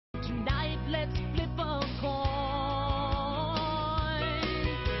let's flip a coin.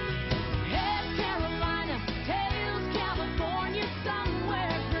 Head Carolina, tails California,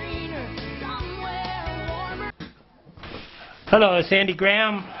 somewhere greener, somewhere warmer. Hello, it's Andy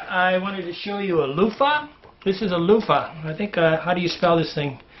Graham. I wanted to show you a loofah. This is a loofah. I think, how do you spell this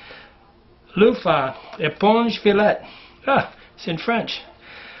thing? Loofah, éponge filet. Ah, it's in French.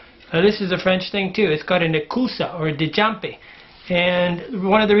 This is a French thing too. It's got an écousa or a déjampe. And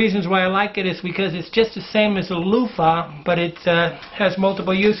one of the reasons why I like it is because it's just the same as a loofah, but it has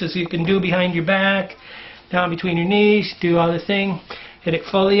multiple uses. You can do behind your back, down between your knees, do all the thing. It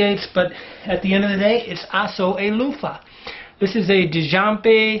exfoliates, but at the end of the day, it's also a loofah. This is a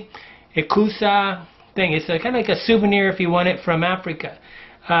déjampe, écousa thing. It's kind of like a souvenir if you want it from Africa.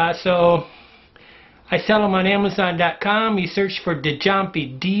 So I sell them on Amazon.com. You search for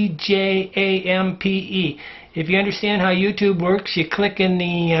déjampe, D-J-A-M-P-E. If you understand how YouTube works, you click in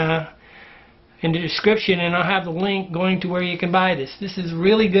the description, and I'll have the link going to where you can buy this. This is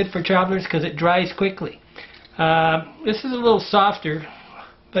really good for travelers because it dries quickly. This is a little softer,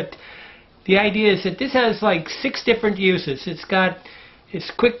 but the idea is that this has like 6 different uses. It's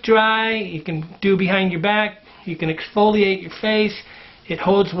quick dry. You can do behind your back. You can exfoliate your face. It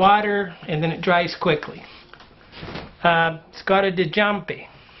holds water, and then it dries quickly. It's got a déjampe.